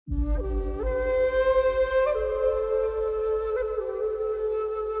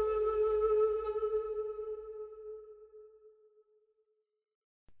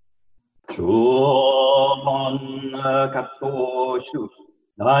Shūmon Kattōshū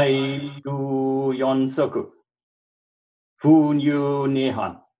Daigu Yonsoku Funyu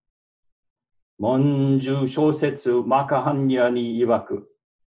Nihan Monju Shosetsu Makahanya ni Iwaku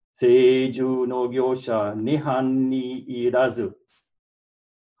Seiju no Gyosha Nihan ni Irazu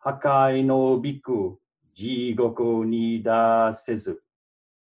Hakai no Biku Jigoku ni Dasezu.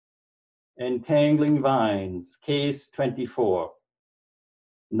 Entangling Vines, Case 24.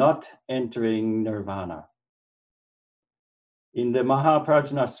 Not entering Nirvana. In the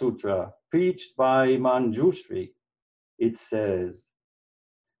Mahaprajna Sutra, preached by Manjushri, it says,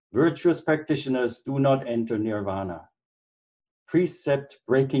 virtuous practitioners do not enter Nirvana.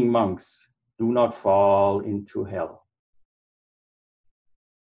 Precept-breaking monks do not fall into hell.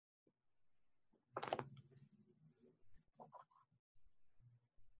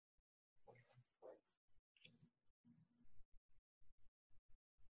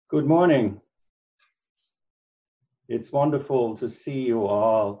 Good morning. It's wonderful to see you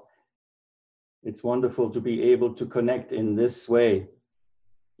all. It's wonderful to be able to connect in this way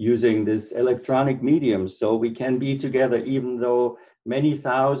using this electronic medium so we can be together even though many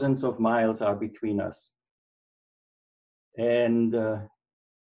thousands of miles are between us. And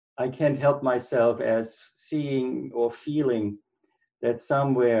I can't help myself as seeing or feeling that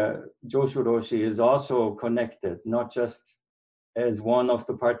somewhere Jōshū Rōshi is also connected, not just as one of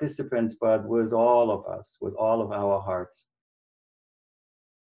the participants, but with all of us, with all of our hearts.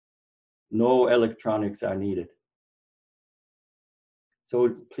 No electronics are needed. So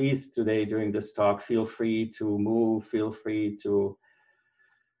please today during this talk, feel free to move, feel free to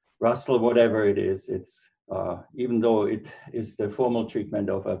rustle, whatever it is. It's, even though it is the formal treatment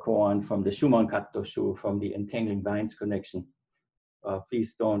of a koan from the Shūmon Kattōshū, from the Entangling Vines connection,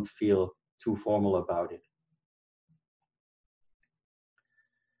 please don't feel too formal about it.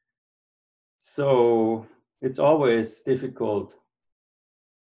 So it's always difficult,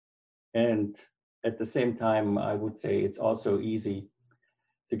 and at the same time, I would say it's also easy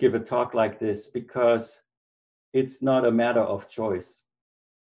to give a talk like this because it's not a matter of choice.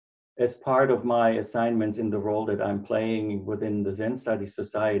 As part of my assignments in the role that I'm playing within the Zen Studies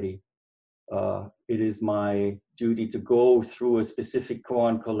Society, it is my duty to go through a specific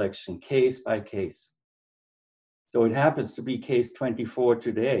koan collection, case by case. So it happens to be case 24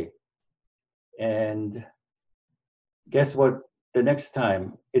 today. And guess what? The next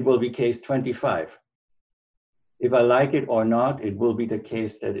time it will be case 25. If I like it or not, it will be the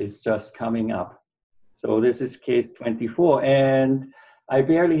case that is just coming up. So this is case 24, and I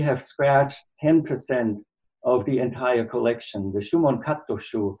barely have scratched 10% of the entire collection. The Shūmon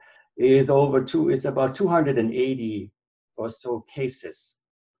Kattōshū is about 280 or so cases.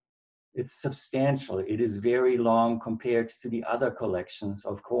 It's substantial. It is very long compared to the other collections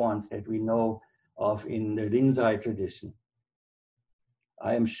of koans that we know of in the Rinzai tradition.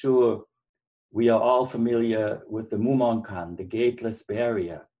 I am sure we are all familiar with the Mumonkan, the gateless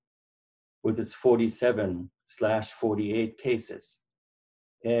barrier, with its 47/48 cases,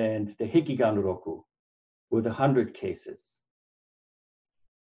 and the Hikigan-roku with 100 cases.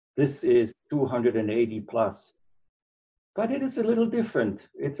 This is 280 plus. But it is a little different.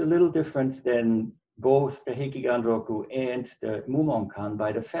 It's a little different than both the Hikigan-roku and the Mumonkan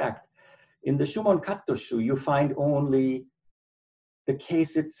by the fact in the Shūmon Kattōshū you find only the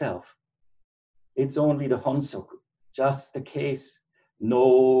case itself. It's only the honsoku, just the case,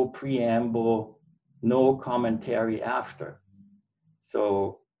 no preamble, no commentary after.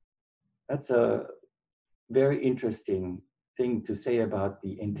 So that's a very interesting thing to say about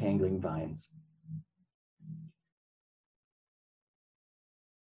the Entangling Vines.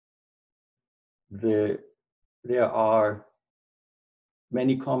 There are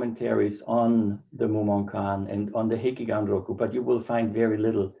many commentaries on the Mumonkan and on the Hikigan-roku, but you will find very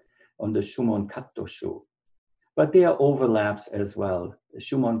little on the Shūmon Kattōshū. But there are overlaps as well. The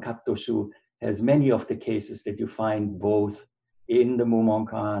Shūmon Kattōshū has many of the cases that you find both in the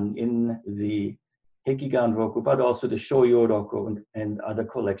Mumonkan, in the Hikigan-roku, but also the Shōyo-roku and other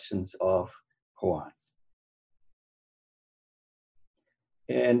collections of koans.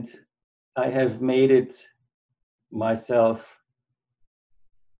 And I have made it myself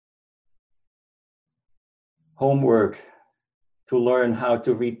homework to learn how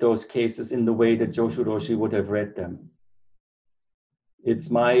to read those cases in the way that Jōshū Rōshi would have read them. It's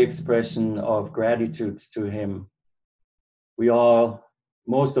my expression of gratitude to him.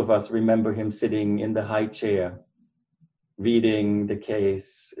 Most of us remember him sitting in the high chair, reading the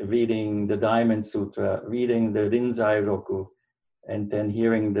case, reading the Diamond Sutra, reading the Rinzai Roku, and then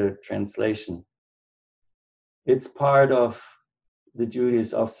hearing the translation. It's part of the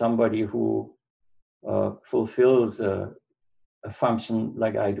duties of somebody who fulfills a function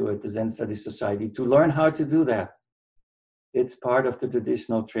like I do at the Zen Studies Society, to learn how to do that. It's part of the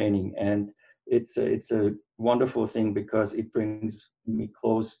traditional training, and it's a wonderful thing because it brings me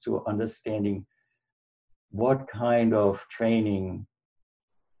close to understanding what kind of training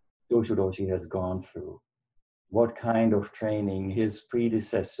Jōshū Rōshi has gone through, what kind of training his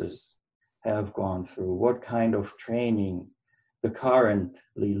predecessors have gone through, what kind of training the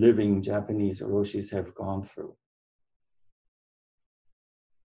currently living Japanese Roshis have gone through.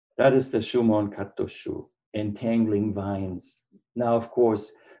 That is the Shūmon Kattōshū, entangling vines. Now, of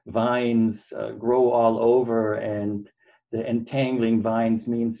course, vines grow all over, and the entangling vines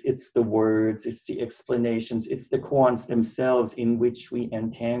means it's the words, it's the explanations, it's the koans themselves in which we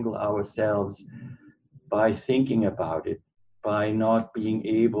entangle ourselves by thinking about it, by not being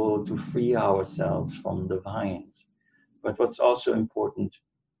able to free ourselves from the vines. But what's also important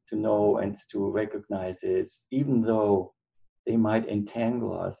to know and to recognize is, even though they might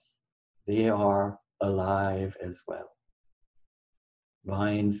entangle us, they are alive as well.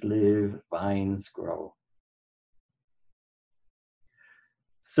 Vines live, vines grow.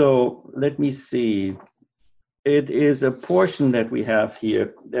 So let me see. It is a portion that we have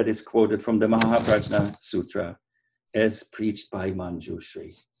here that is quoted from the Mahaprajna Sutra as preached by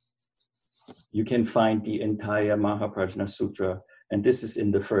Manjushri. You can find the entire Mahaprajna Sutra, and this is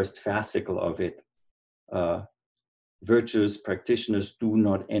in the first fascicle of it. Virtuous practitioners do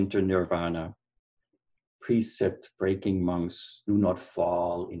not enter nirvana. Precept-breaking monks do not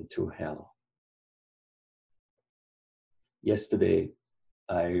fall into hell. Yesterday,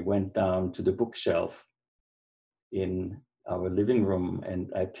 I went down to the bookshelf in our living room and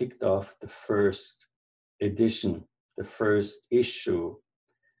I picked off the first edition, the first issue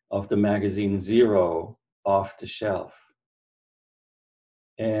of the magazine Zero off the shelf.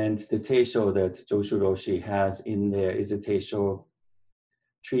 And the Teishō that Jōshū Rōshi has in there is a Teishō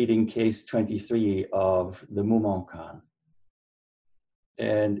treating case 23 of the Mumonkan.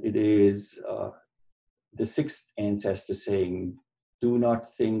 And it is the sixth ancestor saying, do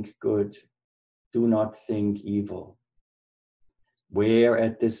not think good, do not think evil. Where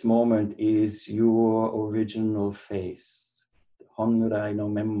at this moment is your original face? Honrai no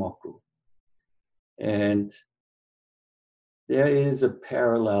Memmoku. And there is a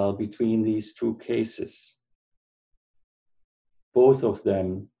parallel between these two cases. Both of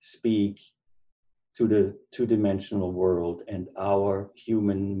them speak to the two-dimensional world and our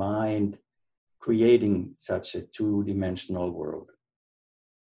human mind creating such a two-dimensional world.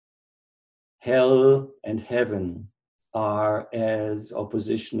 Hell and heaven are as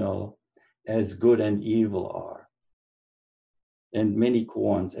oppositional as good and evil are. And many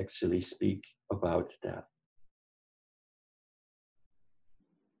koans actually speak about that.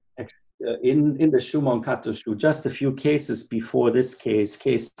 In the Shūmon Kattōshū, just a few cases before this case,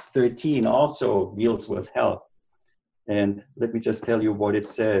 case 13 also deals with hell. And let me just tell you what it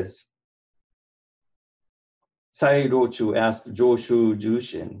says. Sai Rochu asked Jōshū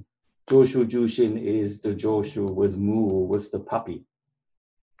Jushin. Jōshū Jushin is the Jōshū with Mu, with the puppy,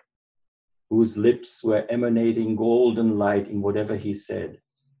 whose lips were emanating golden light in whatever he said.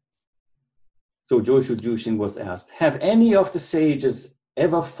 So Jōshū Jushin was asked, have any of the sages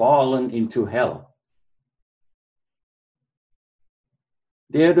ever fallen into hell?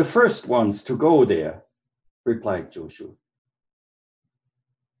 They're the first ones to go there, replied Jōshū.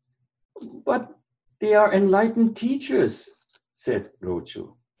 But they are enlightened teachers, said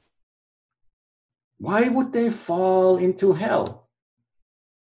Rochu. Why would they fall into hell?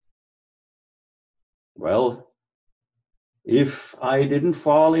 Well, if I didn't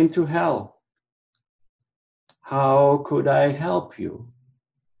fall into hell, how could I help you?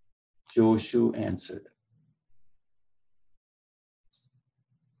 Jōshū answered.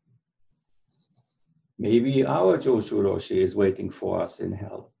 Maybe our Jōshū Rōshi is waiting for us in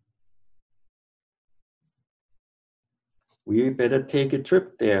hell. We better take a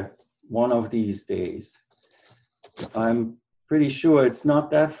trip there one of these days. I'm pretty sure it's not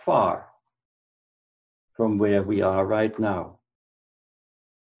that far from where we are right now.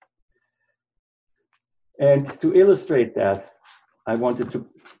 And to illustrate that, I wanted to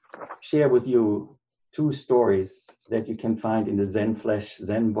share with you two stories that you can find in the Zen Flesh,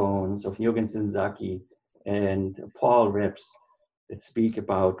 Zen Bones of Nyogen Senzaki and Paul Reps that speak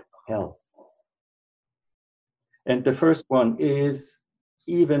about hell. And the first one is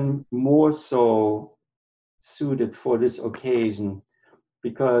even more so suited for this occasion,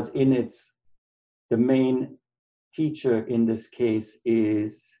 because the main teacher in this case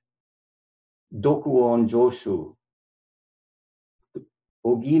is Dokurō Jōshū.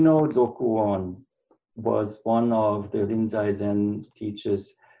 Ogino Dokurō was one of the Rinzai Zen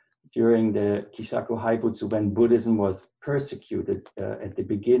teachers during the Kishaku Haibutsu, when Buddhism was persecuted at the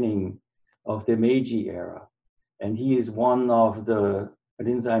beginning of the Meiji era. And he is one of the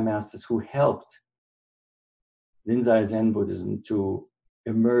Rinzai masters who helped Rinzai Zen Buddhism to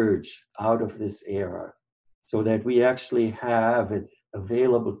emerge out of this era, so that we actually have it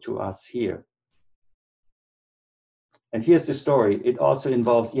available to us here. And here's the story. It also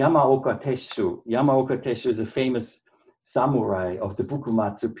involves Yamaoka Teishō. Yamaoka Teishō is a famous samurai of the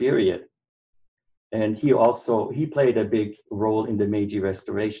Bukumatsu period. And he played a big role in the Meiji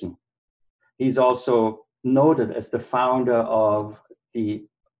Restoration. He's also noted as the founder of the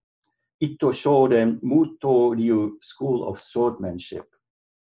Ito Shoden Muto Ryu school of swordmanship.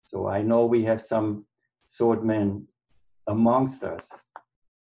 So I know we have some swordmen amongst us.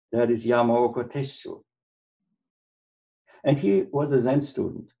 That is Yamaoka Teishō. And he was a Zen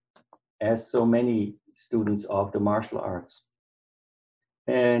student, as so many students of the martial arts.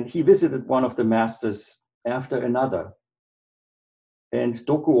 And he visited one of the masters after another. And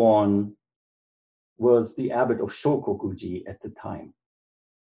Dokurō was the abbot of Shokokuji at the time.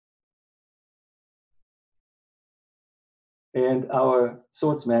 And our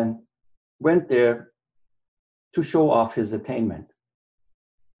swordsman went there to show off his attainment.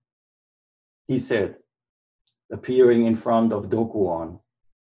 He said, appearing in front of Dokurō,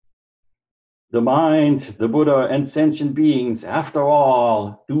 "The mind, the Buddha, and sentient beings, after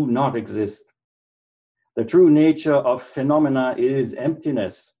all, do not exist. The true nature of phenomena is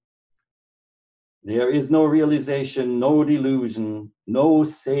emptiness. There is no realization, no delusion, no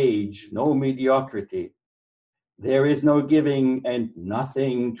sage, no mediocrity. There is no giving and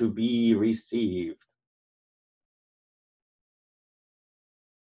nothing to be received."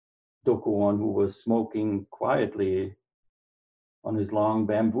 Dokurō, who was smoking quietly on his long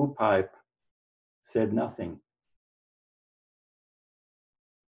bamboo pipe, said nothing.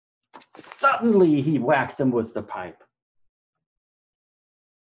 Suddenly, he whacked him with the pipe.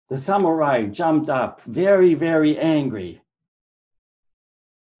 The samurai jumped up, very, very angry,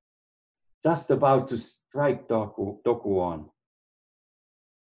 just about to strike Dokurō,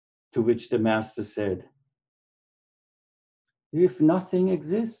 to which the master said, "If nothing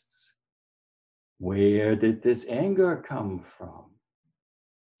exists, where did this anger come from?"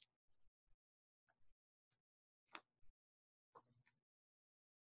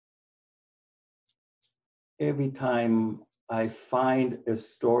 Every time I find a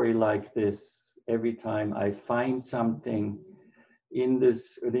story like this, every time I find something in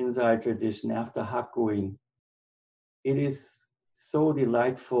this Rinzai tradition after Hakuin, it is so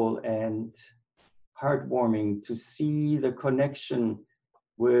delightful and heartwarming to see the connection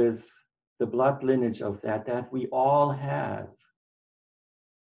with the blood lineage of that we all have.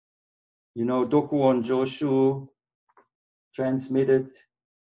 You know, Dokurō Jōshū transmitted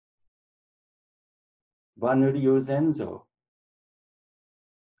Banryu Zenzo,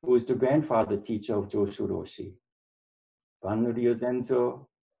 who is the grandfather teacher of Jōshū Rōshi. Banryu Zenzo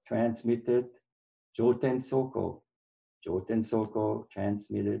transmitted Joten Soko. Joten Soko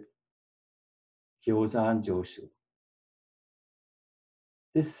transmitted Kyōzan Jōshū.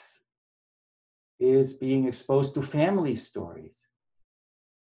 This is being exposed to family stories.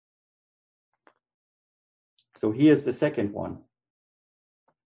 So here's the second one.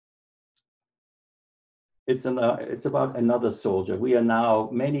 It's about another soldier. We are now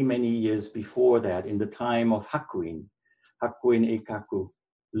many, many years before that, in the time of Hakuin. Hakuin Eikaku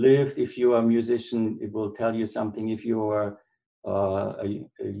lived. If you are a musician, it will tell you something. If you are a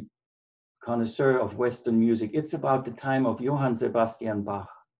connoisseur of Western music, it's about the time of Johann Sebastian Bach.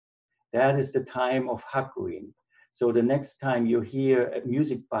 That is the time of Hakuin. So the next time you hear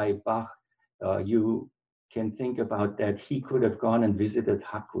music by Bach, you can think about that he could have gone and visited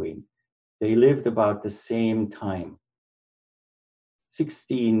Hakuin. They lived about the same time.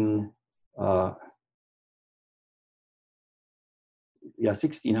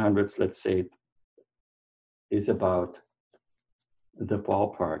 1600s, let's say, is about the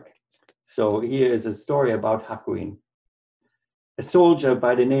ballpark. So here is a story about Hakuin. A soldier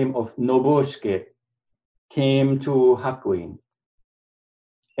by the name of Nobusuke came to Hakuin,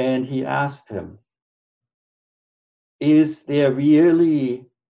 and he asked him, "Is there really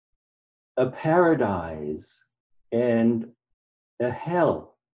a paradise and a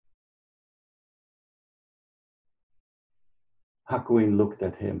hell?" Hakuin looked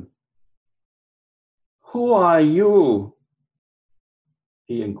at him. Who are you?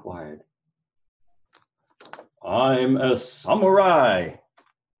 He inquired. I'm a samurai,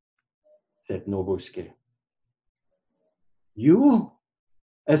 said Nobusuke. You?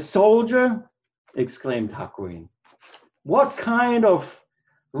 A soldier? Exclaimed Hakuin. What kind of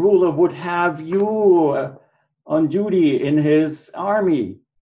ruler would have you on duty in his army?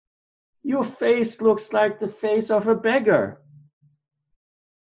 Your face looks like the face of a beggar.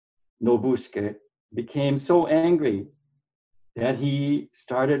 Nobusuke became so angry that he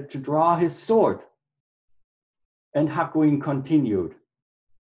started to draw his sword. And Hakuin continued,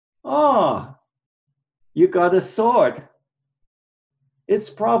 "Oh, you got a sword. It's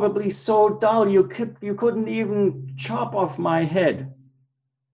probably so dull you couldn't even chop off my head."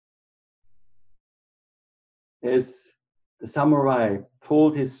 As the samurai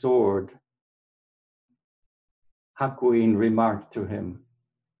pulled his sword, Hakuin remarked to him,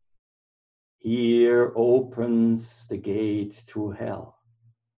 "Here opens the gate to hell."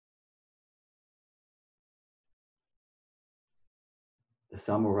 The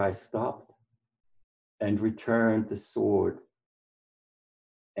samurai stopped and returned the sword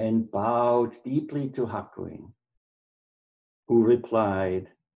and bowed deeply to Hakuin, who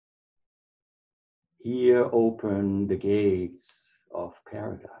replied, "Here open the gates of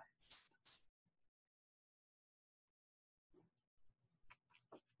paradise."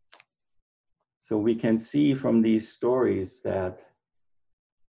 So we can see from these stories that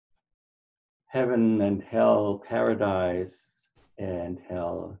heaven and hell, paradise and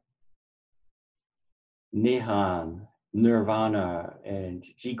hell, Nihan, Nirvana, and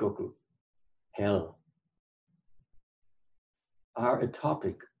Jigoku, hell, are a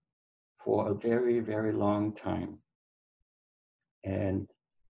topic for a very, very long time. And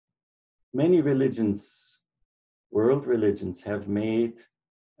many religions, world religions, have made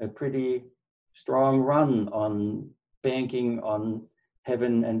a pretty strong run on banking on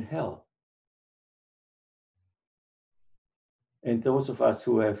heaven and hell. And those of us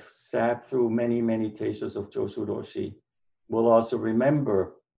who have sat through many, many Teishōs of Jōshū Rōshi will also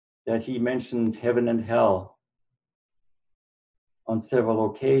remember that he mentioned heaven and hell on several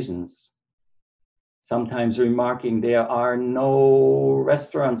occasions, sometimes remarking there are no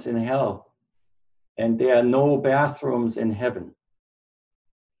restaurants in hell and there are no bathrooms in heaven.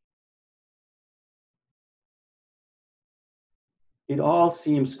 It all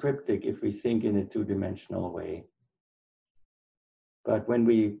seems cryptic if we think in a two-dimensional way. But when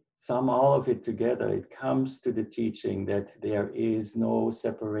we sum all of it together, it comes to the teaching that there is no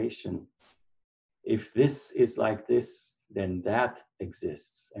separation. If this is like this, then that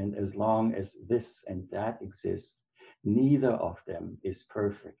exists. And as long as this and that exists, neither of them is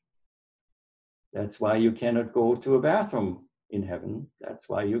perfect. That's why you cannot go to a bathroom in heaven. That's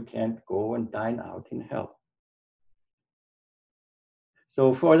why you can't go and dine out in hell.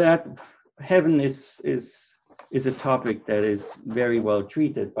 So for that, heaven is a topic that is very well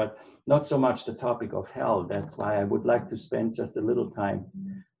treated, but not so much the topic of hell. That's why I would like to spend just a little time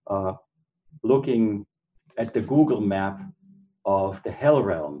looking at the Google map of the hell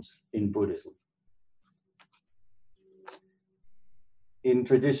realms in Buddhism. In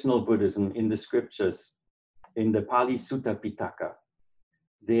traditional Buddhism, in the scriptures, in the Pali Sutta Pitaka,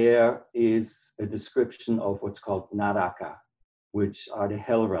 there is a description of what's called Naraka, which are the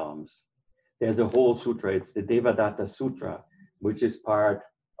hell realms. There's a whole sutra, it's the Devadatta Sutra, which is part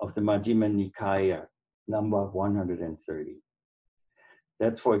of the Majjhima Nikaya, number 130.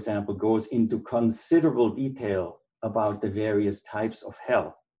 That, for example, goes into considerable detail about the various types of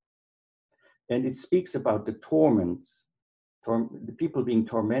hell. And it speaks about the torments, the people being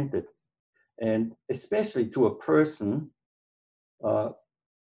tormented, and especially to a person by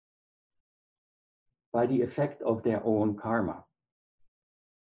the effect of their own karma.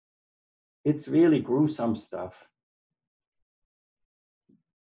 It's really gruesome stuff.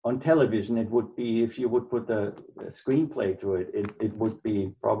 On television, it would be, if you would put a screenplay to it, it would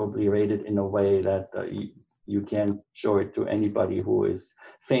be probably rated in a way that you can't show it to anybody who is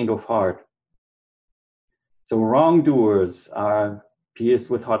faint of heart. So wrongdoers are pierced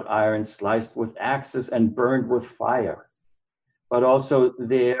with hot iron, sliced with axes, and burned with fire. But also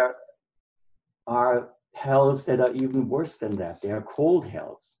there are hells that are even worse than that. They are cold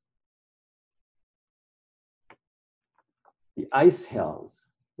hells. The ice hells.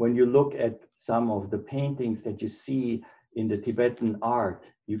 When you look at some of the paintings that you see in the Tibetan art,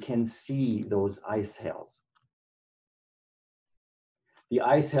 you can see those ice hells. The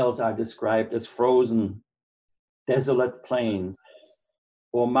ice hells are described as frozen, desolate plains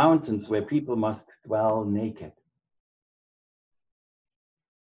or mountains where people must dwell naked.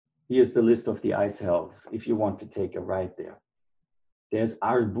 Here's the list of the ice hells, if you want to take a ride there. There's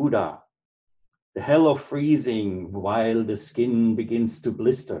Arbuda, the hell of freezing while the skin begins to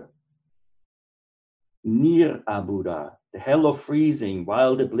blister. Nir-Abuda, the hell of freezing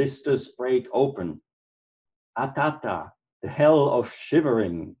while the blisters break open. Atata, the hell of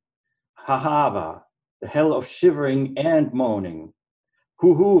shivering. Hahava, the hell of shivering and moaning.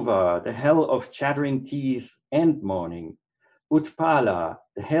 Huhuva, the hell of chattering teeth and moaning. Utpala,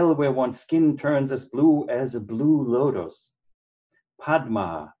 the hell where one's skin turns as blue as a blue lotus.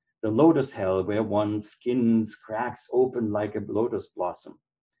 Padma, the lotus hell where one's skin cracks open like a lotus blossom.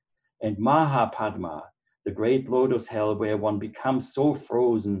 And Mahapadma, the great lotus hell where one becomes so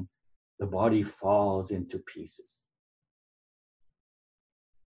frozen, the body falls into pieces.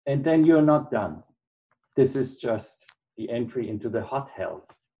 And then you're not done. This is just the entry into the hot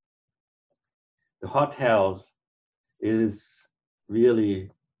hells. The hot hells is really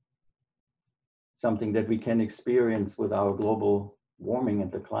something that we can experience with our global warming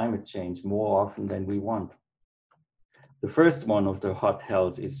and the climate change more often than we want. The first one of the hot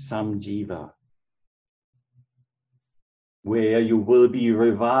hells is Samjiva, where you will be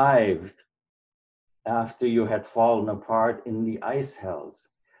revived after you had fallen apart in the ice hells.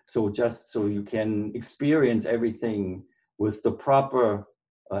 So just so you can experience everything with the proper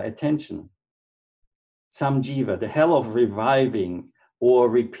attention. Samjiva, the hell of reviving or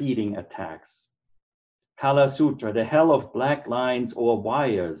repeating attacks. Kala Sutra, the hell of black lines or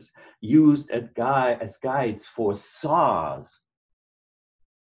wires used as guides for saws.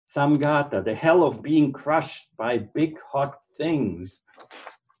 Samgata, the hell of being crushed by big hot things.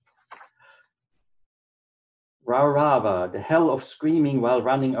 Raurava, the hell of screaming while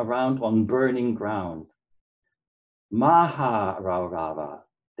running around on burning ground. Maha Raurava,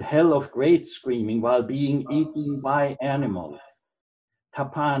 the hell of great screaming while being eaten by animals.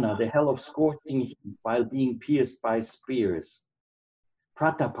 Tapana, the hell of scorching heat while being pierced by spears.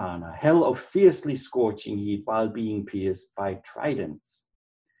 Pratapana, hell of fiercely scorching heat while being pierced by tridents.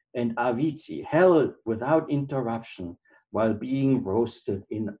 And Avici, hell without interruption while being roasted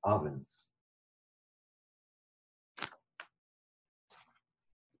in ovens.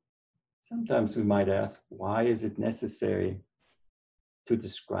 Sometimes we might ask, why is it necessary to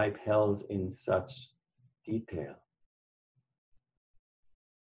describe hells in such detail?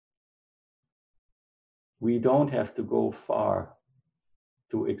 We don't have to go far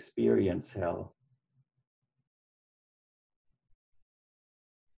to experience hell.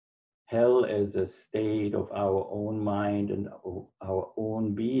 Hell as a state of our own mind and our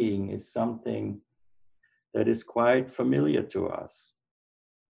own being is something that is quite familiar to us.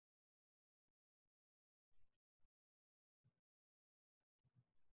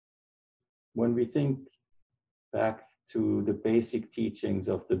 When we think back to the basic teachings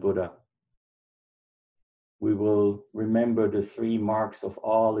of the Buddha, we will remember the three marks of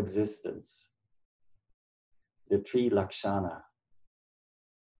all existence, the three lakshana.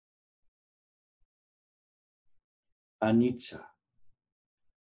 Anicca,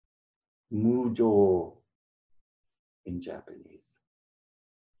 mujo in Japanese,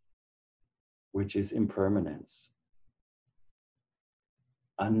 which is impermanence.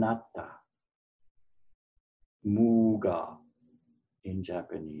 Anatta, muga in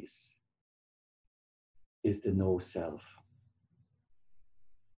Japanese, is the no self.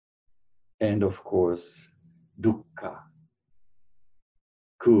 And of course, dukkha,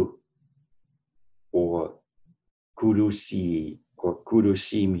 ku, or kurushi, or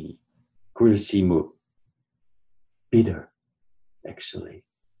kurushimi, kurushimu, bitter, actually.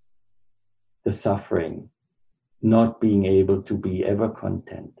 The suffering, not being able to be ever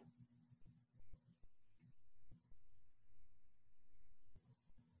content.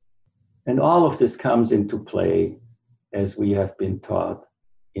 And all of this comes into play as we have been taught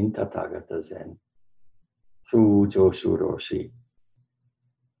in Tathagata Zen through Jōshū Rōshi.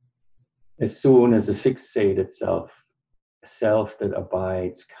 As soon as a fixated self, a self that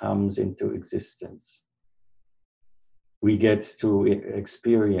abides, comes into existence, we get to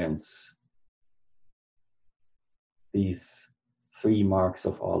experience these three marks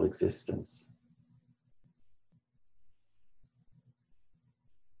of all existence.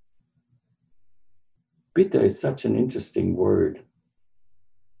 Bitter is such an interesting word.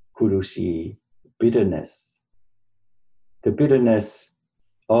 Kurushi, bitterness. The bitterness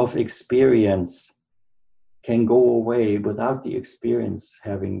of experience can go away without the experience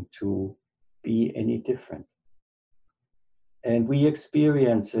having to be any different. And we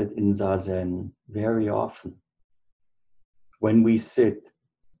experience it in Zazen very often. When we sit,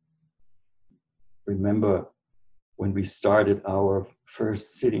 remember when we started our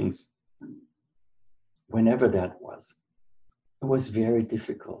first sittings, whenever that was, it was very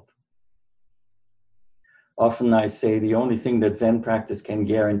difficult. Often I say the only thing that Zen practice can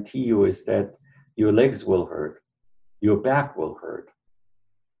guarantee you is that your legs will hurt, your back will hurt.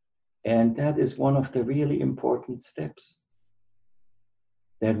 And that is one of the really important steps,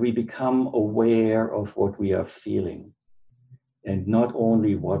 that we become aware of what we are feeling. And not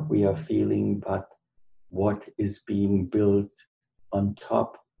only what we are feeling, but what is being built on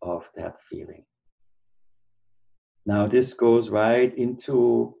top of that feeling. Now this goes right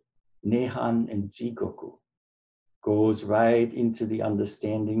into Nehan and Jigoku, goes right into the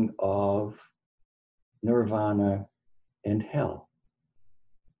understanding of Nirvana and hell.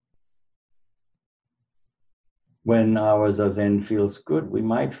 When our Zazen feels good, we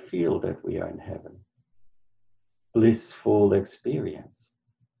might feel that we are in heaven. Blissful experience.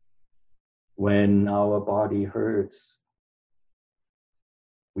 When our body hurts,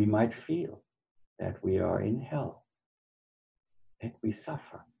 we might feel that we are in hell, that we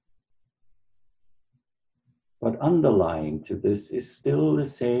suffer. But underlying to this is still the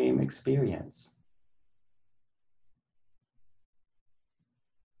same experience.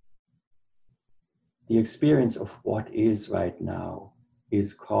 The experience of what is right now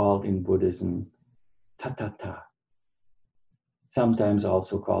is called in Buddhism tatata, sometimes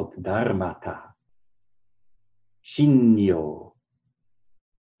also called dharmata, shinyo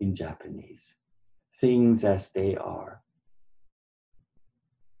in Japanese, things as they are.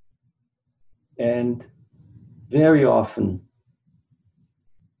 And very often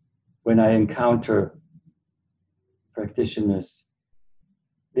when I encounter practitioners,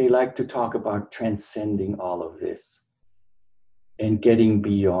 they like to talk about transcending all of this and getting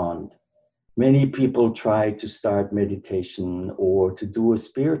beyond. Many people try to start meditation or to do a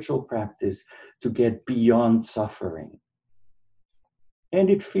spiritual practice to get beyond suffering. And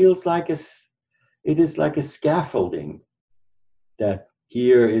it feels like it is like a scaffolding, that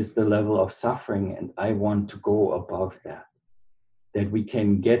here is the level of suffering and I want to go above that. That we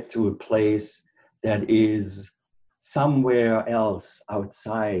can get to a place that is somewhere else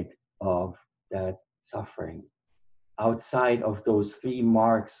outside of that suffering, outside of those three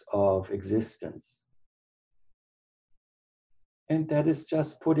marks of existence. And that is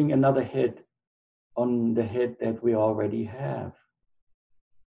just putting another head on the head that we already have.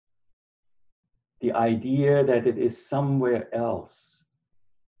 The idea that it is somewhere else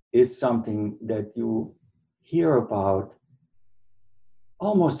is something that you hear about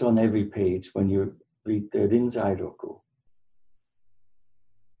almost on every page when you read the Rinzai Roku.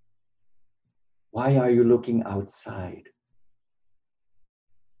 Why are you looking outside?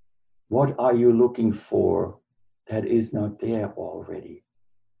 What are you looking for that is not there already?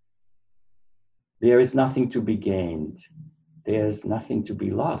 There is nothing to be gained. There's nothing to be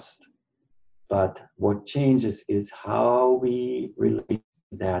lost. But what changes is how we relate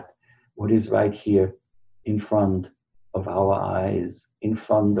to that, what is right here in front of our eyes, in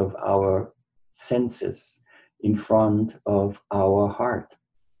front of our senses, in front of our heart.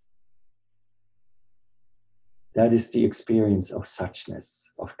 That is the experience of suchness,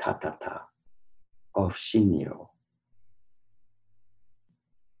 of tatata, of shinyo.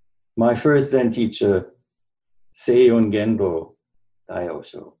 My first Zen teacher, Seiyun Genbo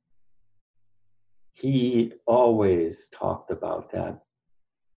Daiyosho, he always talked about that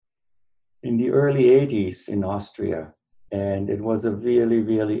in the early 80s in Austria. And it was a really,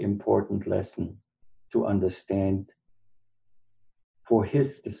 really important lesson to understand for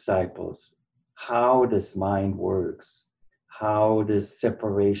his disciples how this mind works, how this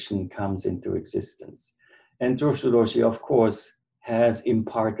separation comes into existence. And Jōshū Rōshi, of course, has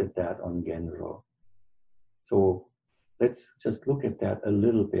imparted that on Genro. So let's just look at that a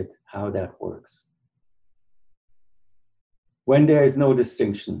little bit, how that works. When there is no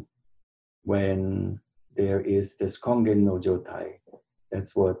distinction, when there is this kongen no jotai,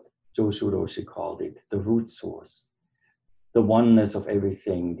 that's what Jōshū Rōshi called it, the root source, the oneness of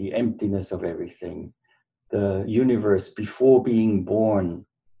everything, the emptiness of everything, the universe before being born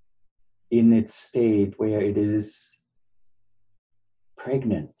in its state where it is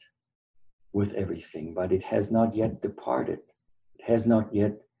pregnant with everything, but it has not yet departed. It has not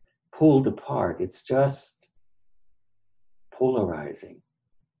yet pulled apart. It's just polarizing.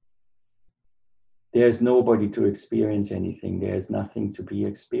 There's nobody to experience anything. There's nothing to be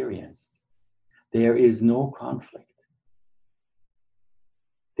experienced. There is no conflict.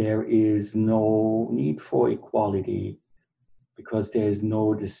 There is no need for equality because there is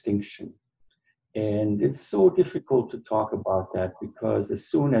no distinction. And it's so difficult to talk about that because as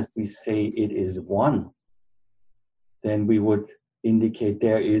soon as we say it is one, then we would indicate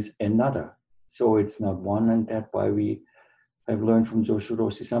there is another. So it's not one, and that's why we have learned from Jōshū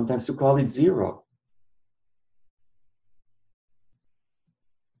Rōshi sometimes to call it zero.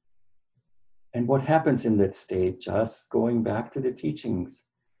 And what happens in that state, just going back to the teachings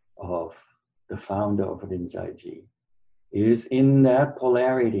of the founder of Rinzai-ji, is in that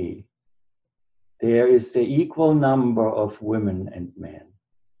polarity, there is the equal number of women and men.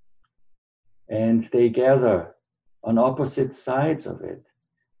 And they gather on opposite sides of it.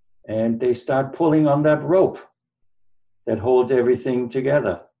 And they start pulling on that rope that holds everything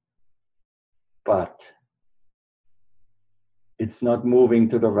together. But it's not moving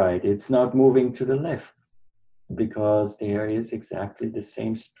to the right, it's not moving to the left, because there is exactly the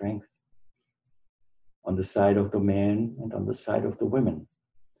same strength on the side of the man and on the side of the women.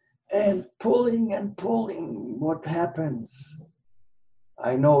 And pulling, what happens?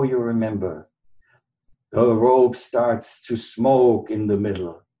 I know you remember. The rope starts to smoke in the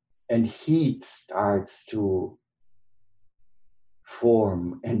middle, and heat starts to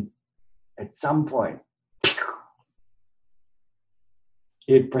form, and at some point,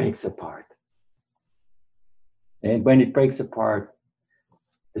 it breaks apart. And when it breaks apart,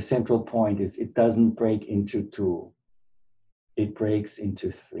 the central point is it doesn't break into two, it breaks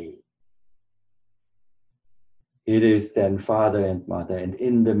into three. It is then father and mother, and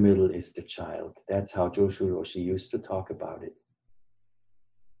in the middle is the child. That's how Jōshū Rōshi used to talk about it.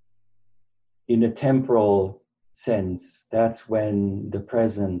 In a temporal sense, that's when the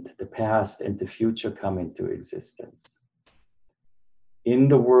present, the past, and the future come into existence. In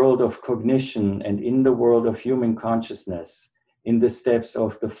the world of cognition and in the world of human consciousness, in the steps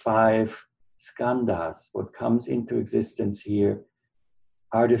of the 5 skandhas, what comes into existence here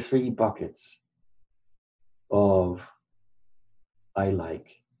are the 3 buckets of I like,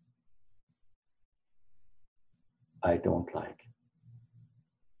 I don't like.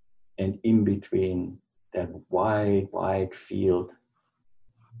 And in between that wide field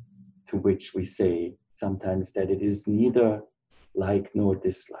to which we say sometimes that it is neither like nor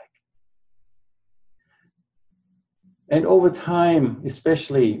dislike. And over time,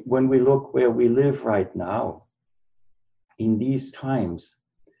 especially when we look where we live right now, in these times,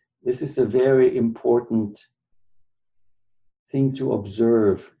 this is a very important thing to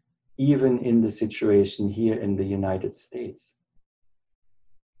observe, even in the situation here in the United States.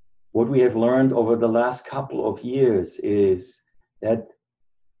 What we have learned over the last couple of years is that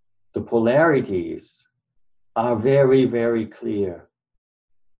the polarities are very, very clear.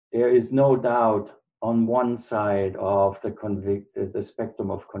 There is no doubt on one side of the spectrum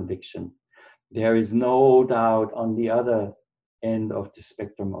of conviction. There is no doubt on the other end of the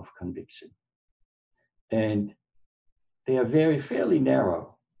spectrum of conviction. And they are fairly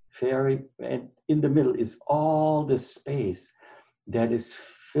narrow, and in the middle is all the space that is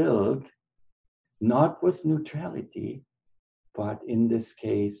filled not with neutrality, but in this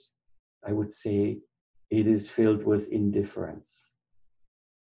case, I would say it is filled with indifference.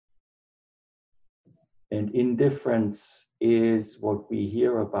 And indifference is what we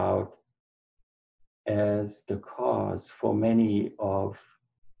hear about as the cause for many of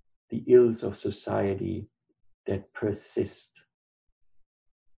the ills of society that persist.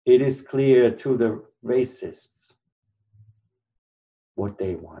 It is clear to the racists what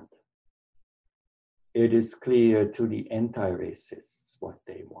they want. It is clear to the anti-racists what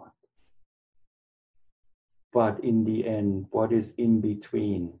they want. But in the end, what is in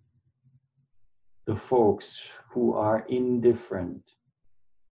between? The folks who are indifferent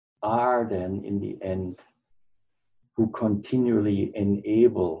are then in the end who continually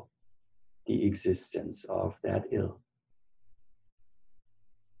enable the existence of that ill.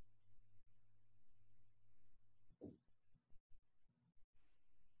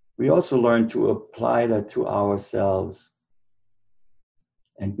 We also learn to apply that to ourselves.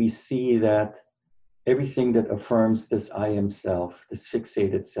 And we see that everything that affirms this I am self, this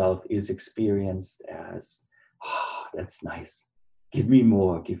fixated self, is experienced as, that's nice. Give me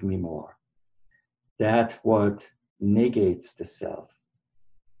more, give me more. That what negates the self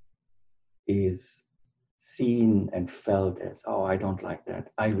is seen and felt as, I don't like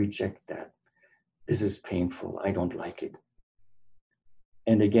that. I reject that. This is painful. I don't like it.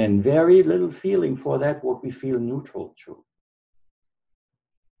 And again, very little feeling for that, what we feel neutral to.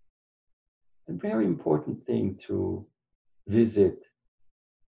 A very important thing to visit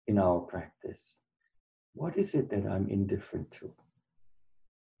in our practice. What is it that I'm indifferent to?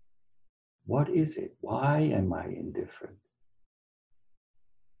 What is it? Why am I indifferent?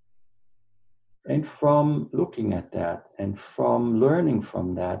 And from looking at that and from learning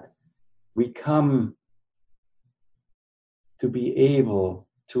from that, we come to be able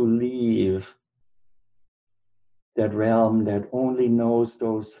to leave that realm that only knows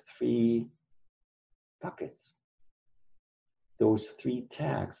those three buckets, those three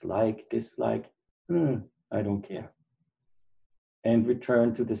tags, like, dislike, I don't care, and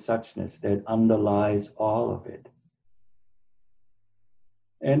return to the suchness that underlies all of it.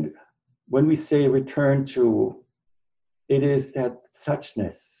 And when we say return to, it is that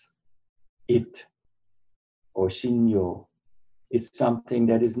suchness, it, or shinyo, is something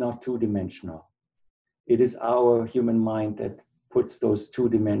that is not two-dimensional. It is our human mind that puts those two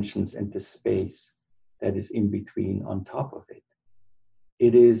dimensions into space that is in between on top of it.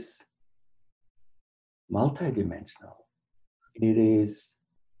 It is multidimensional. It is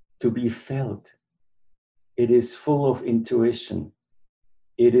to be felt. It is full of intuition.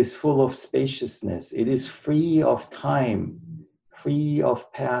 It is full of spaciousness. It is free of time, free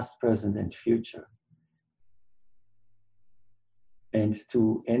of past, present, and future. And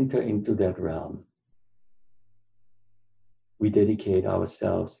to enter into that realm, we dedicate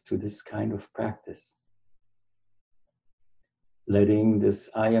ourselves to this kind of practice. Letting this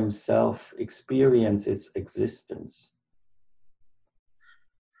I am self experience its existence.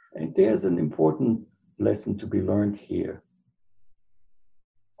 And there's an important lesson to be learned here.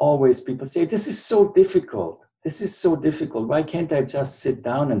 Always people say, this is so difficult. This is so difficult. Why can't I just sit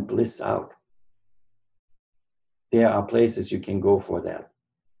down and bliss out? There are places you can go for that,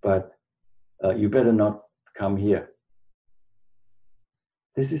 but you better not come here.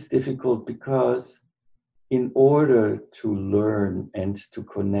 This is difficult because in order to learn and to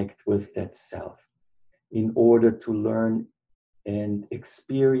connect with that self, in order to learn and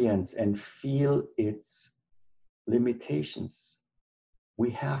experience and feel its limitations, we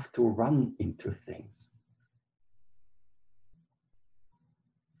have to run into things.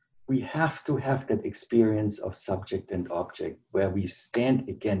 We have to have that experience of subject and object where we stand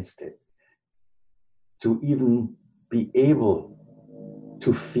against it to even be able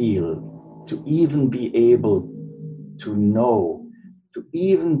to feel, to even be able to know, to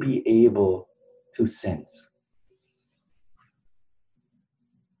even be able to sense.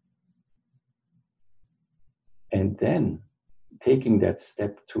 And then taking that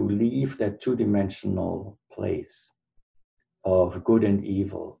step to leave that two-dimensional place of good and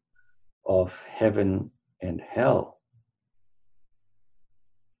evil, of heaven and hell,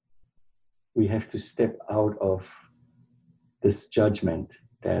 we have to step out of this judgment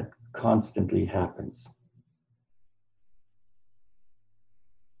that constantly happens.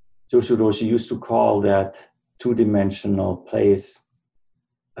 Jōshū Rōshi used to call that two-dimensional place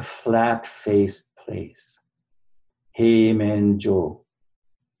a flat-faced place. Heimenjō,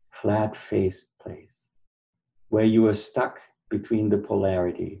 flat-faced place, where you are stuck between the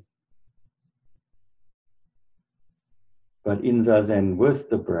polarity. But in Zazen, with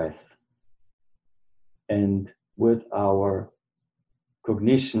the breath and with our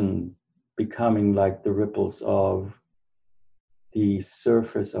cognition becoming like the ripples of the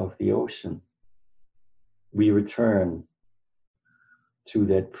surface of the ocean, we return to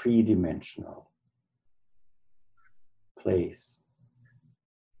that pre-dimensional place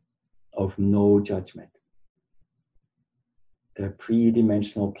of no judgment, the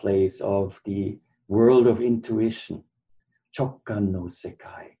pre-dimensional place of the world of intuition, Chokkan no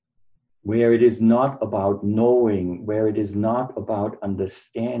Sekai, where it is not about knowing, where it is not about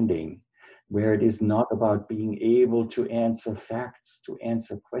understanding, where it is not about being able to answer facts, to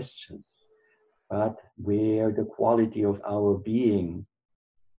answer questions, but where the quality of our being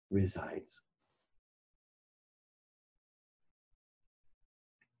resides.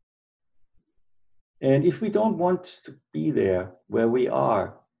 And if we don't want to be there where we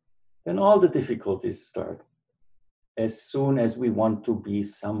are, then all the difficulties start. As soon as we want to be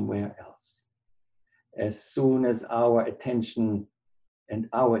somewhere else, as soon as our attention and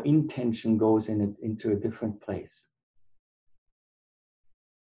our intention goes into a different place.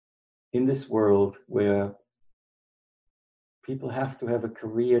 In this world where people have to have a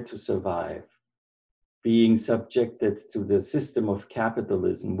career to survive, being subjected to the system of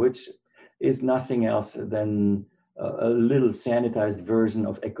capitalism, which is nothing else than a little sanitized version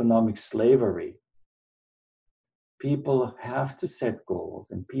of economic slavery. People have to set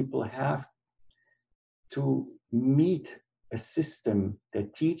goals, and people have to meet a system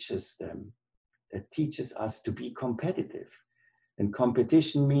that teaches them, that teaches us to be competitive. And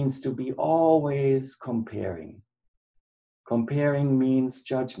competition means to be always comparing. Comparing means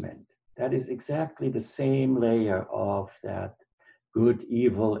judgment. That is exactly the same layer of that good,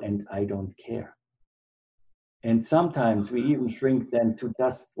 evil, and I don't care. And sometimes we even shrink then to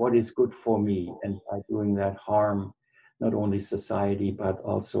just what is good for me, and by doing that harm not only society, but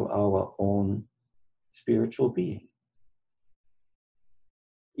also our own spiritual being.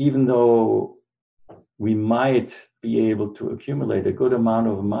 Even though we might be able to accumulate a good amount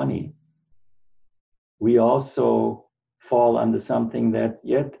of money, we also fall under something that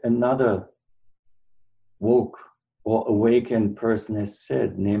yet another woke or awakened person has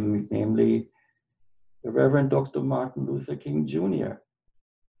said, namely the Reverend Dr. Martin Luther King Jr.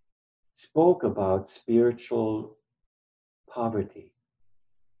 spoke about spiritual poverty,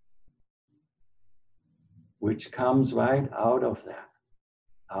 which comes right out of that,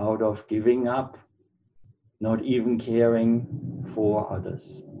 out of giving up, not even caring for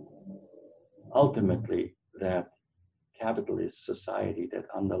others. Ultimately, that capitalist society that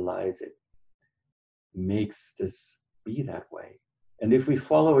underlies it makes this be that way. And if we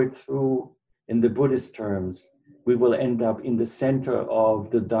follow it through in the Buddhist terms, we will end up in the center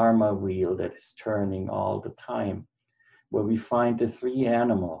of the Dharma wheel that is turning all the time, where we find the three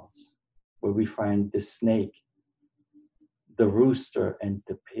animals, where we find the snake, the rooster, and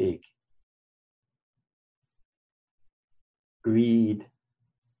the pig. Greed,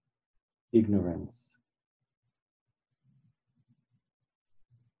 ignorance,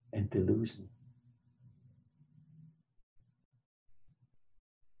 and delusion.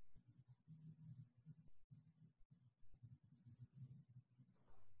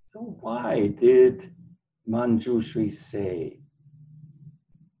 So why did Manjushri say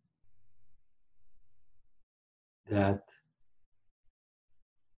that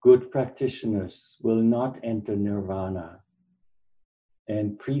good practitioners will not enter nirvana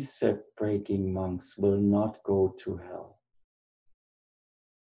and precept-breaking monks will not go to hell?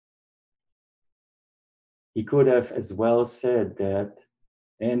 He could have as well said that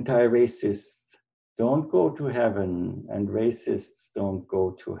anti-racists don't go to heaven and racists don't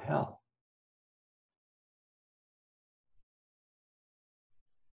go to hell.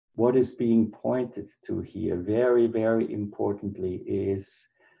 What is being pointed to here, very, very importantly, is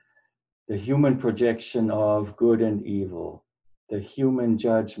the human projection of good and evil, the human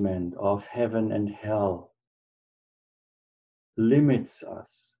judgment of heaven and hell limits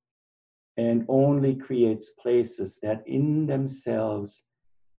us and only creates places that in themselves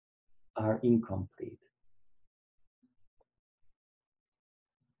are incomplete.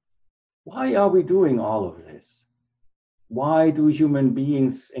 Why are we doing all of this? Why do human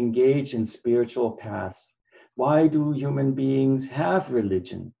beings engage in spiritual paths? Why do human beings have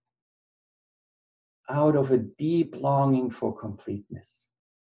religion? Out of a deep longing for completeness,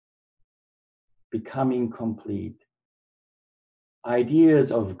 becoming complete.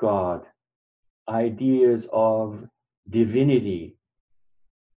 Ideas of God, ideas of divinity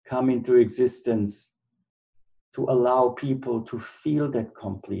come into existence to allow people to feel that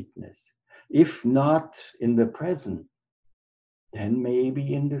completeness. If not in the present, then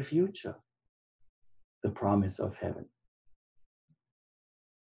maybe in the future, the promise of heaven.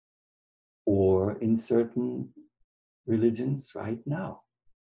 Or in certain religions right now.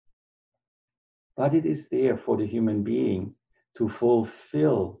 But it is there for the human being to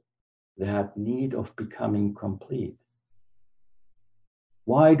fulfill that need of becoming complete.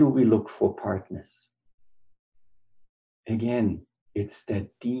 Why do we look for partners? Again, it's that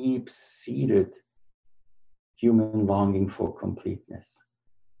deep-seated human longing for completeness.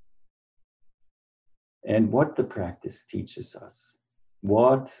 And what the practice teaches us,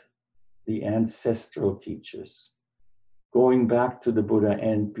 what the ancestral teachers, going back to the Buddha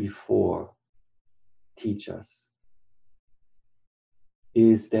and before, teach us,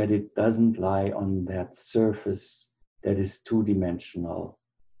 is that it doesn't lie on that surface that is two-dimensional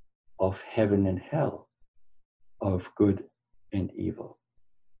of heaven and hell, of good and evil.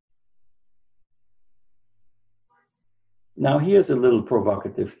 Now here's a little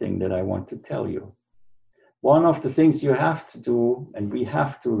provocative thing that I want to tell you. One of the things you have to do, and we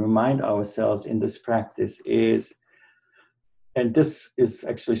have to remind ourselves in this practice is, and this is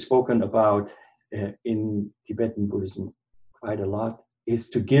actually spoken about in Tibetan Buddhism quite a lot, is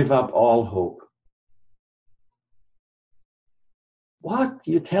to give up all hope. What?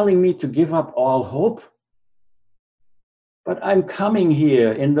 You're telling me to give up all hope? But I'm coming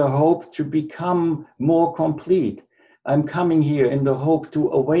here in the hope to become more complete. I'm coming here in the hope to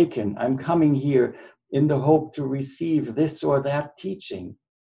awaken. I'm coming here in the hope to receive this or that teaching.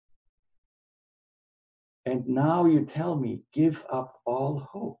 And now you tell me, give up all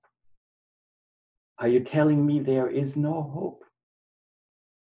hope. Are you telling me there is no hope?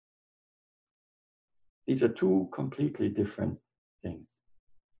 These are two completely different things.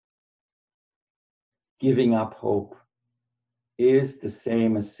 Giving up hope is the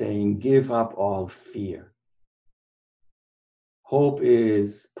same as saying, give up all fear. Hope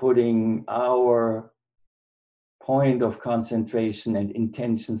is putting our point of concentration and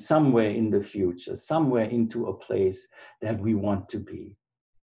intention somewhere in the future, somewhere into a place that we want to be.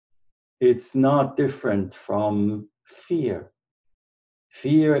 It's not different from fear.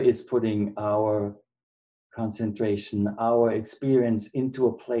 Fear is putting our concentration, our experience into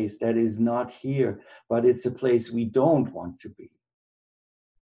a place that is not here, but it's a place we don't want to be.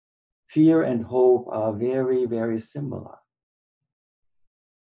 Fear and hope are very, very similar.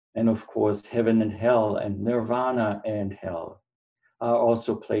 And of course, heaven and hell and nirvana and hell are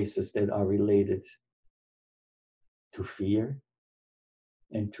also places that are related to fear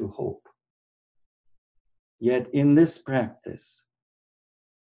and to hope. Yet in this practice,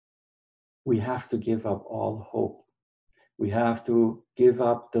 we have to give up all hope. We have to give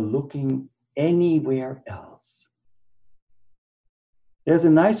up the looking anywhere else. There's a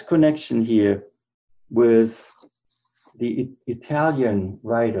nice connection here with the Italian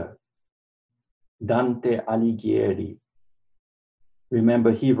writer, Dante Alighieri. Remember,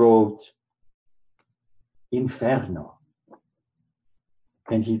 he wrote Inferno.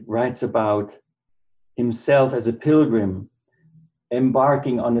 And he writes about himself as a pilgrim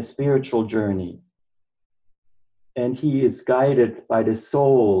embarking on a spiritual journey. And he is guided by the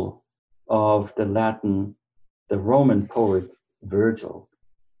soul of the Roman poet Virgil.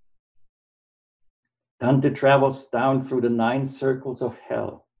 Dante travels down through the 9 circles of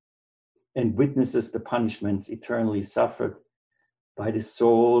hell and witnesses the punishments eternally suffered by the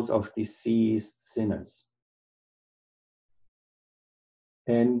souls of deceased sinners.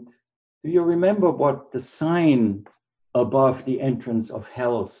 And do you remember what the sign above the entrance of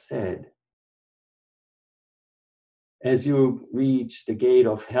hell said? As you reach the gate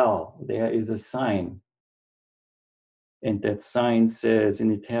of hell, there is a sign. And that sign says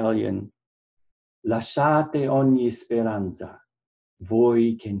in Italian, Lasciate ogni speranza,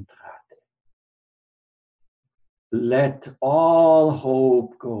 voi che entrate. Let all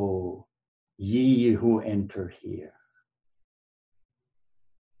hope go, ye who enter here.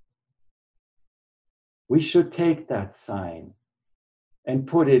 We should take that sign and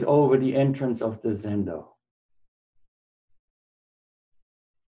put it over the entrance of the Zendo.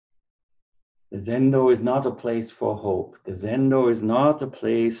 The Zendo is not a place for hope. The Zendo is not a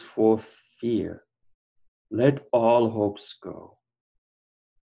place for fear. Let all hopes go.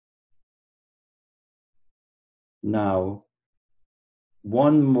 Now,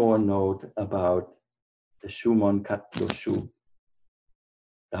 one more note about the Shūmon Kattōshū.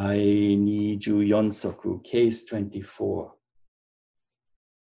 Dai Niju Yonsoku, case 24.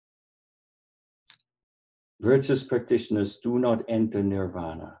 Virtuous practitioners do not enter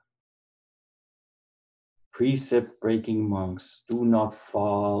nirvana. Precept-breaking monks do not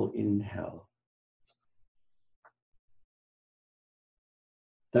fall in hell.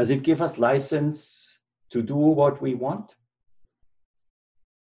 Does it give us license to do what we want?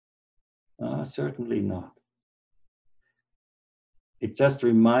 Certainly not. It just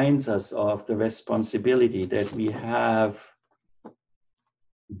reminds us of the responsibility that we have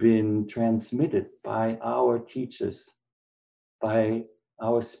been transmitted by our teachers, by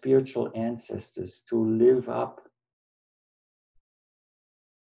our spiritual ancestors, to live up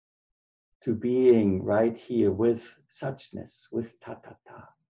to being right here with suchness, with tatata,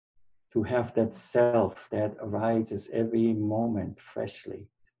 to have that self that arises every moment freshly,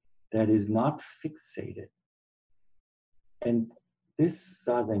 that is not fixated. And this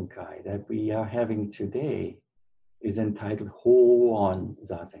Zazenkai that we are having today is entitled Hō-On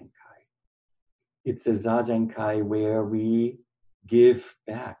Zazenkai. It's a Zazenkai where we give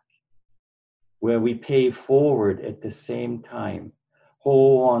back, where we pay forward at the same time.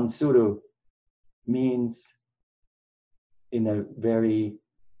 Hō-On Suru means, in a very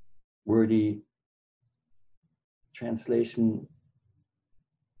wordy translation,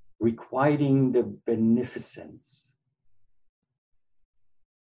 requiting the beneficence.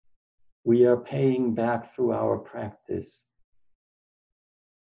 We are paying back through our practice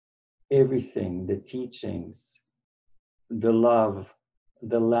everything, the teachings, the love,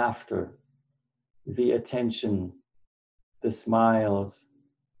 the laughter, the attention, the smiles,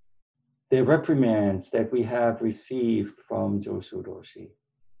 the reprimands that we have received from Jōshū Rōshi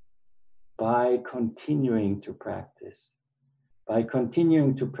by continuing to practice, by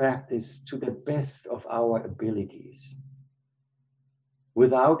continuing to practice to the best of our abilities,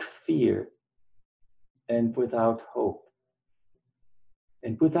 without fear and without hope.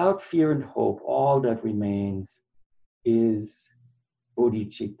 And without fear and hope, all that remains is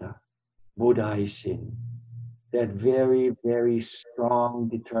bodhicitta, bodhaishin, that very, very strong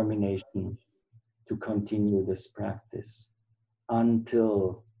determination to continue this practice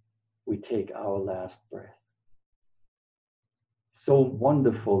until we take our last breath. So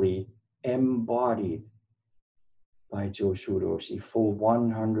wonderfully embodied by Jōshū Rōshi for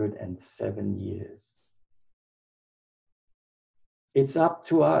 107 years. It's up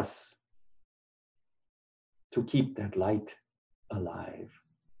to us to keep that light alive.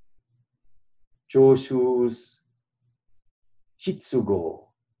 Jōshū's Shitsugo,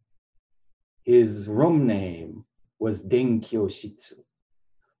 his room name was Denkyō-shitsu,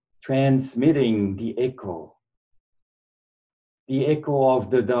 transmitting the echo of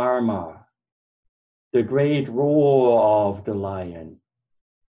the Dharma, the great roar of the lion,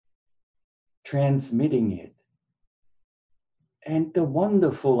 transmitting it. And the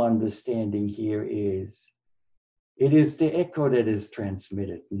wonderful understanding here is, it is the echo that is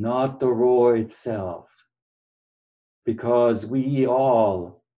transmitted, not the roar itself. Because we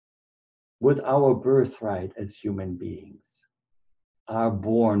all, with our birthright as human beings, are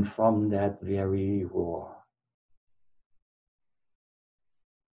born from that very roar.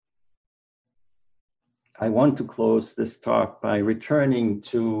 I want to close this talk by returning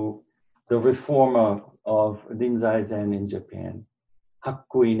to the reformer of Rinzai Zen in Japan,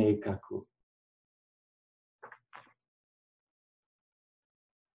 Hakuin Eikaku.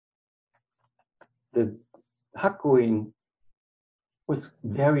 The Hakuin was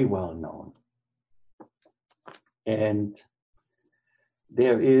very well known. And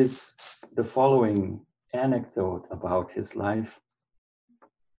there is the following anecdote about his life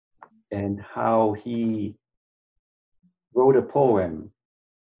and how he wrote a poem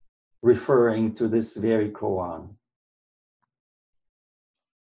referring to this very koan.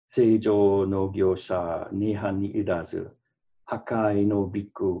 Seijo no gyosha neha ni irazu, hakai no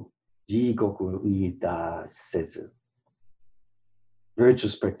bhikkhu jigoku ni dasezu.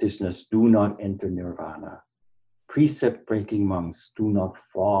 Virtuous practitioners do not enter nirvana. Precept-breaking monks do not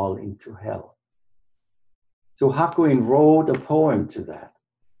fall into hell. So Hakuin wrote a poem to that.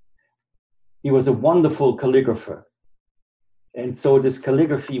 He was a wonderful calligrapher. And so this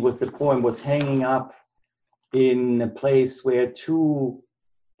calligraphy with the poem was hanging up in a place where two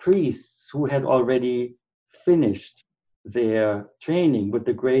priests who had already finished their training with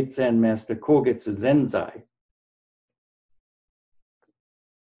the great Zen master Kogetsu Zenzai.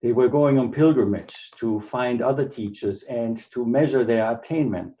 They were going on pilgrimage to find other teachers and to measure their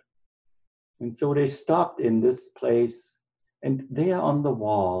attainment. And so they stopped in this place, and there on the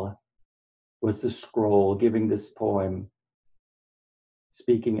wall was the scroll giving this poem,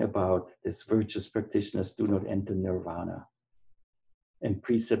 speaking about this virtuous practitioners do not enter nirvana, and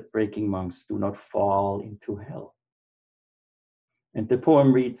precept-breaking monks do not fall into hell. And the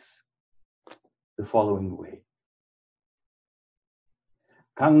poem reads the following way.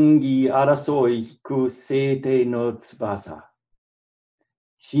 Kangi arasoi hiku seitei no tsubasa.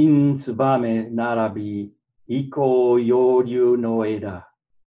 Shin tsubame narabi iko yoryu no eda.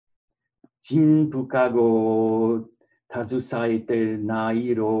 Jinpu kago tazusaite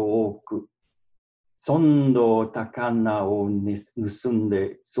nairo oku. Sondo takana o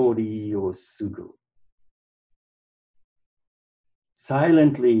nusunde sori o sugu.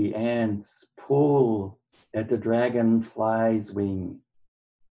 Silently ants pull at the dragonfly's wing.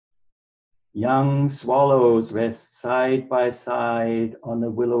 Young swallows rest side by side on a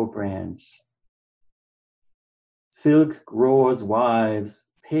willow branch. Silk growers' wives,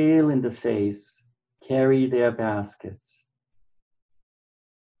 pale in the face, carry their baskets.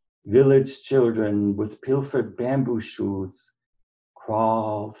 Village children with pilfered bamboo shoots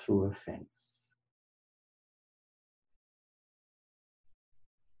crawl through a fence.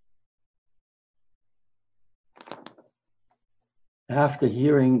 After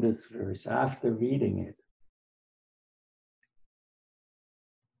hearing this verse, after reading it,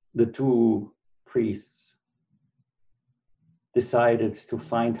 the two priests decided to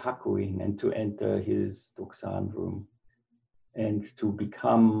find Hakuin and to enter his Doksan room and to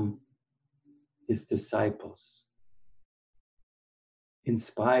become his disciples,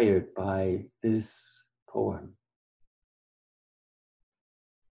 inspired by this poem.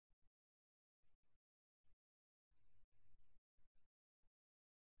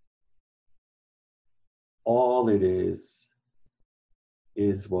 All it is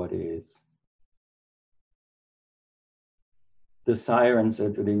what is. The sirens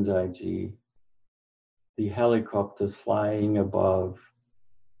at Rinzai-ji, the helicopters flying above,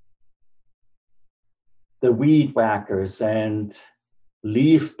 the weed whackers and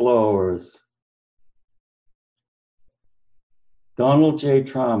leaf blowers, Donald J.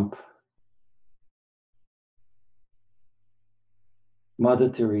 Trump, Mother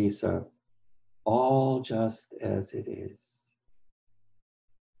Teresa, all just as it is.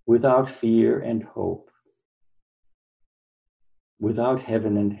 without fear and hope, without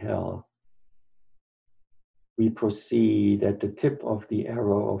heaven and hell. We proceed at the tip of the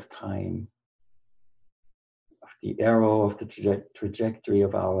arrow of time, of the arrow of the trajectory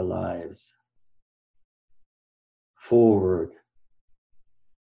of our lives, forward,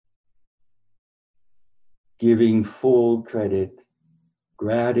 giving full credit,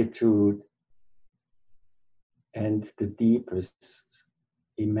 gratitude, and the deepest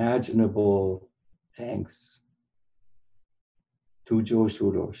imaginable thanks to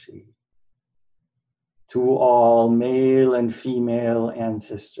Jōshū Rōshi, to all male and female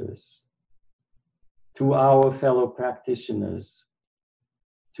ancestors, to our fellow practitioners,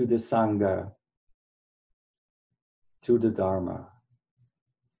 to the Sangha, to the Dharma,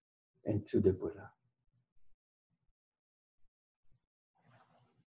 and to the Buddha.